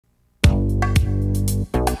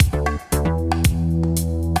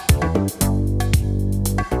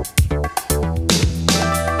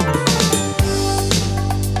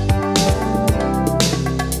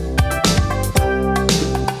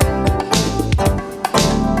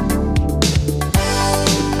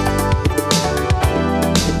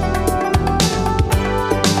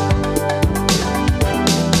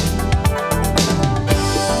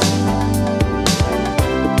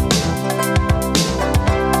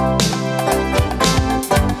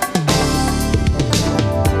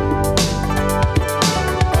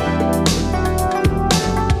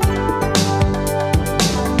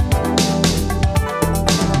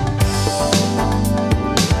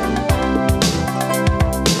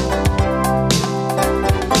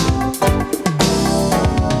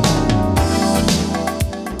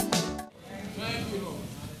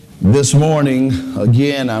This morning,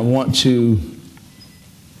 again, I want to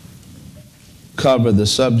cover the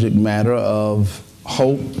subject matter of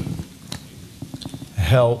hope,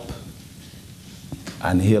 help,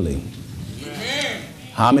 and healing. Amen.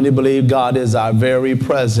 How many believe God is our very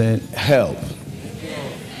present help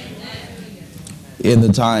in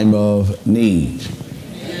the time of need?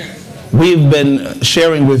 We've been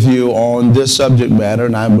sharing with you on this subject matter,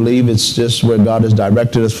 and I believe it's just where God has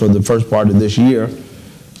directed us for the first part of this year,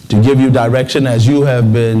 to give you direction as you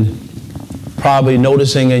have been probably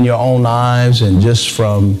noticing in your own lives and just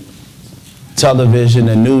from television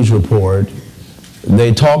and news report.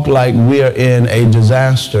 They talk like we're in a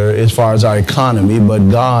disaster as far as our economy, but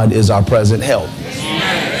God is our present help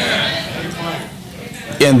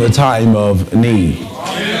in the time of need.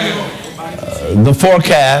 The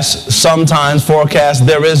forecast sometimes forecasts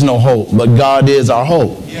there is no hope, but God is our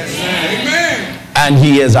hope. And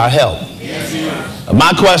He is our help.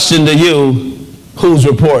 My question to you, whose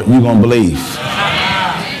report you going to believe?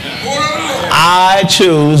 I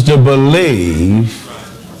choose to believe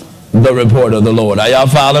the report of the Lord. Are y'all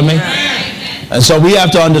following me? And so we have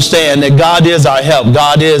to understand that God is our help.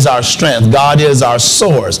 God is our strength. God is our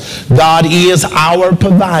source. God is our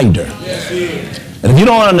provider. And if you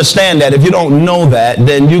don't understand that, if you don't know that,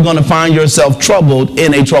 then you're going to find yourself troubled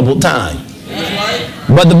in a troubled time.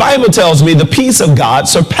 But the Bible tells me the peace of God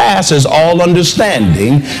surpasses all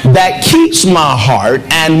understanding that keeps my heart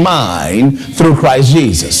and mind through Christ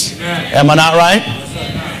Jesus. Am I not right?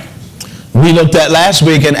 We looked at last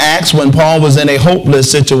week in Acts when Paul was in a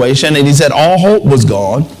hopeless situation and he said all hope was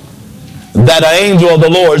gone, that an angel of the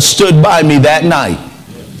Lord stood by me that night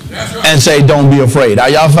and said, don't be afraid. Are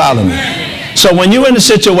y'all following me? So when you're in a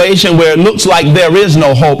situation where it looks like there is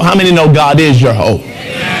no hope, how many know God is your hope?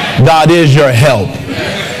 God is your help.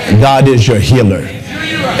 God is your healer.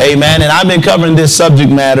 Amen. And I've been covering this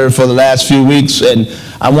subject matter for the last few weeks, and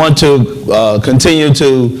I want to continue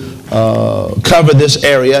to cover this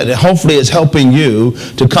area, and hopefully it's helping you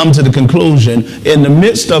to come to the conclusion in the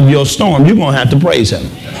midst of your storm, you're going to have to praise Him.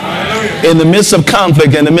 In the midst of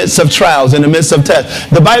conflict, in the midst of trials, in the midst of tests.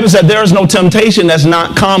 The Bible said there is no temptation that's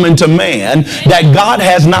not common to man that God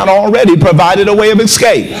has not already provided a way of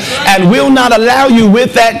escape, and will not allow you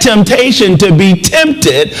with that temptation to be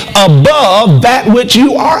tempted above that which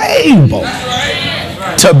you are able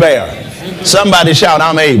to bear. Somebody shout,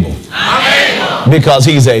 I'm able. I'm able. Because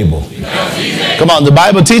He's able. Come on, the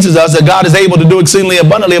Bible teaches us that God is able to do exceedingly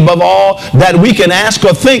abundantly above all that we can ask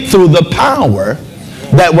or think through the power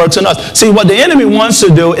that works in us. See, what the enemy wants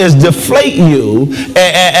to do is deflate you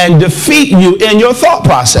and defeat you in your thought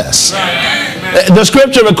process. The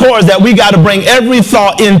scripture records that we got to bring every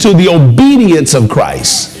thought into the obedience of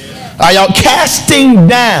Christ. Are y'all casting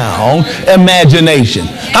down imagination?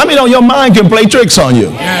 I mean, your mind can play tricks on you.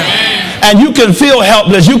 And you can feel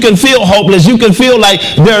helpless, you can feel hopeless, you can feel like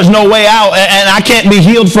there's no way out and I can't be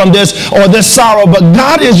healed from this or this sorrow, but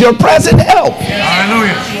God is your present help.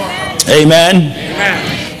 Hallelujah. Amen.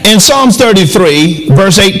 Amen. In Psalms 33,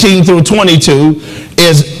 verse 18 through 22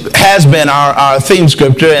 has been our theme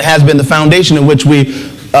scripture. It has been the foundation in which we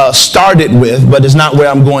started with, but it's not where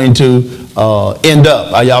I'm going to end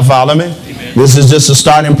up. Are y'all following me? Amen. This is just a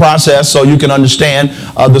starting process so you can understand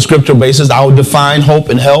the scriptural basis. I will define hope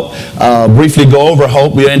and help, briefly go over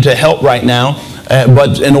hope. We're into help right now.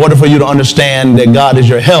 But in order for you to understand that God is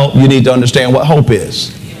your help, you need to understand what hope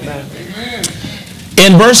is.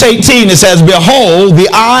 In verse 18, it says, behold, the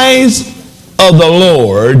eyes of the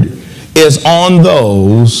Lord is on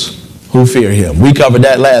those who fear Him. We covered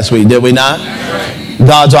that last week, did we not?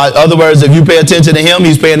 God's eyes. In other words, if you pay attention to Him,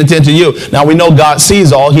 He's paying attention to you. Now, we know God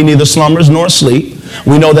sees all. He neither slumbers nor sleep.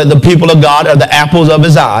 We know that the people of God are the apples of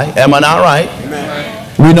His eye. Am I not right?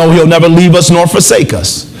 Amen. We know He'll never leave us nor forsake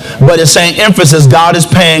us. But it's saying emphasis, God is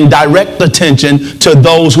paying direct attention to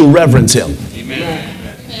those who reverence Him. Amen.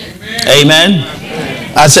 Amen.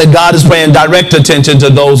 I said God is paying direct attention to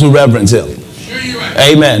those who reverence Him.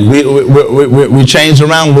 Amen. We changed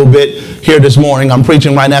around a little bit here this morning. I'm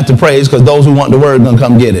preaching right after praise because those who want the word are going to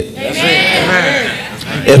come get it.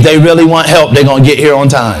 Amen. If they really want help, they're going to get here on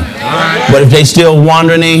time. But if they still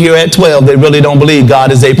wandering in here at 12, they really don't believe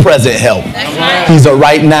God is a present help. He's a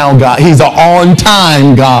right now God. He's an on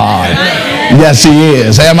time God. Yes, He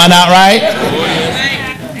is. Am I not right?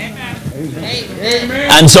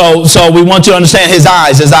 And so we want you to understand His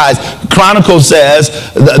eyes. Chronicles says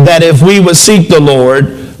that if we would seek the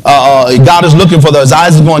Lord, God is looking for those. His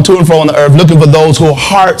eyes are going to and fro on the earth, looking for those whose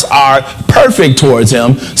hearts are perfect towards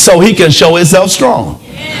Him so He can show Himself strong.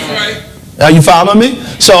 Are you following me?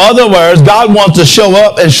 So in other words, God wants to show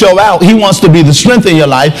up and show out. He wants to be the strength in your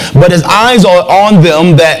life, but his eyes are on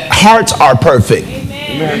them that hearts are perfect.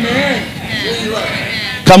 Amen.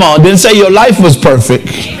 Come on, didn't say your life was perfect,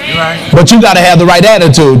 but you got to have the right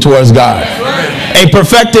attitude towards God. A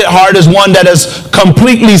perfected heart is one that is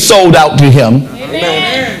completely sold out to him.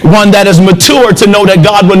 One that is mature to know that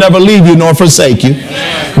God will never leave you nor forsake you.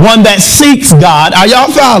 One that seeks God. Are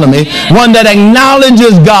y'all following me? One that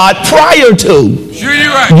acknowledges God prior to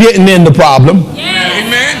getting in the problem.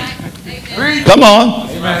 Come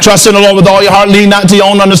on. Trust in the Lord with all your heart. Lean not to your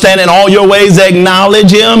own understanding. In all your ways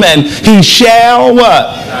acknowledge him, and he shall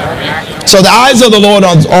what? So the eyes of the Lord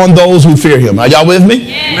are on those who fear him. Are y'all with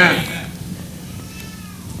me? Amen.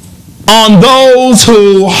 On those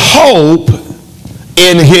who hope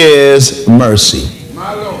in his mercy.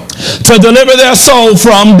 To deliver their soul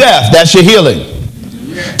from death. That's your healing.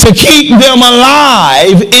 To keep them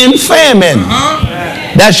alive in famine.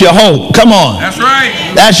 That's your hope. Come on. That's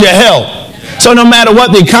right. That's your help. So no matter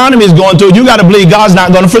what the economy is going through, you got to believe God's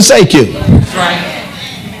not going to forsake you. That's right.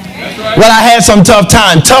 That's right. Well, I had some tough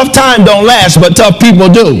time. Tough time don't last, but tough people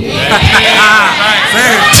do.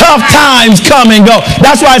 Tough times come and go.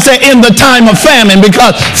 That's why I say in the time of famine,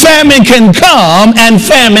 because famine can come and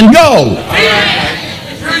famine go.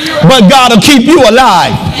 But God will keep you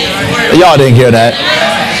alive. Y'all didn't hear that.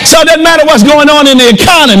 So it doesn't matter what's going on in the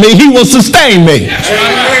economy, he will sustain me.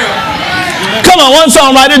 Come on, one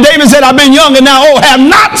songwriter, David said, I've been young and now old, have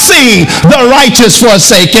not seen the righteous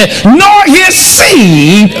forsaken, nor his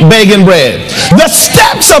seed begging bread. The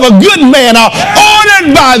steps of a good man are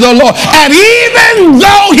ordered by the Lord, and even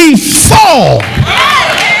though he fall,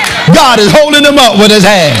 God is holding him up with his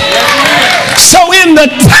hand. So in the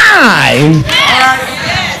time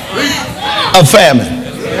of famine,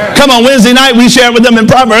 come on, Wednesday night we share with them in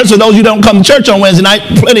Proverbs. For those who don't come to church on Wednesday night,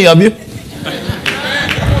 plenty of you.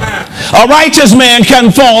 A righteous man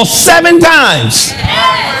can fall 7 times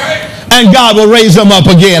and God will raise them up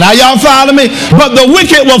again. Are y'all following me? But the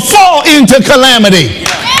wicked will fall into calamity.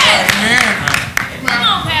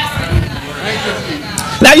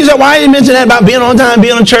 Now you say, why did you mention that about being on time,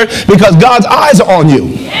 being in church? Because God's eyes are on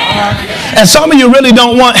you. And some of you really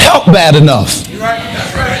don't want help bad enough.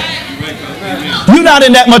 You're not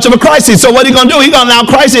in that much of a crisis. So what are you going to do? He's going to allow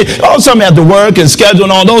crisis. Oh, some have to work and schedule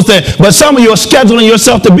and all those things. But some of you are scheduling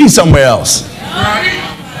yourself to be somewhere else.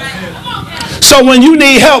 So when you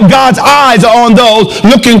need help, God's eyes are on those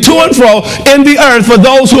looking to and fro in the earth for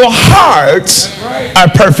those whose hearts are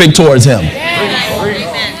perfect towards him.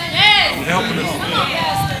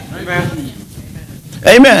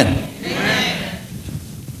 Amen.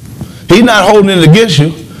 He's not holding it against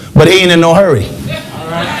you, but he ain't in no hurry.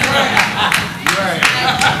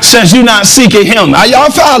 Since you're not seeking him. Are y'all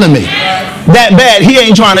following me? That bad, he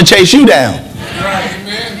ain't trying to chase you down.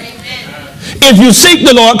 If you seek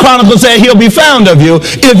the Lord, Chronicles said he'll be found of you.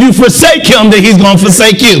 If you forsake him, then he's going to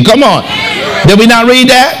forsake you. Come on. Did we not read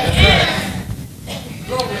that?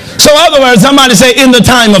 So in other words, somebody say, in the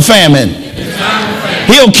time of famine,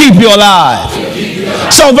 he'll keep you alive.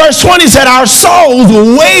 So verse 20 said, our souls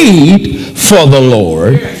wait for the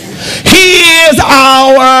Lord. He is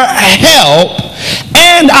our help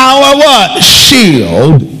and our what?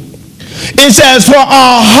 Shield. It says, for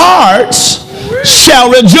our hearts shall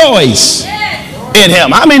rejoice in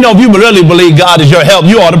him. How many know if you really believe God is your help,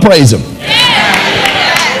 you ought to praise him?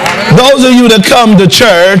 Those of you that come to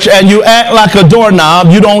church and you act like a doorknob,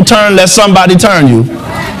 you don't turn lest somebody turn you.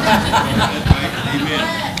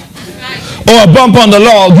 Or a bump on the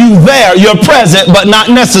log, you there, you're present, but not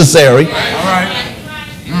necessary.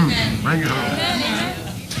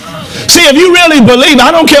 See, if you really believe,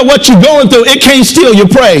 I don't care what you're going through, it can't steal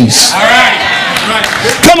your praise.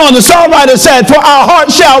 Come on, the songwriter said, for our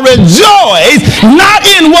heart shall rejoice, not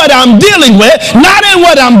in what I'm dealing with, not in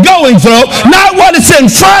what I'm going through, not what is in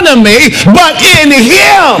front of me, but in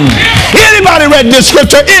him. Anybody read this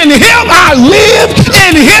scripture? In him I live,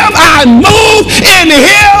 in him I move, in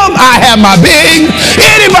him I have my being.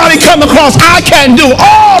 Anybody come across, I can do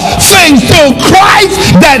all things through Christ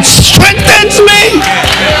that strengthens me?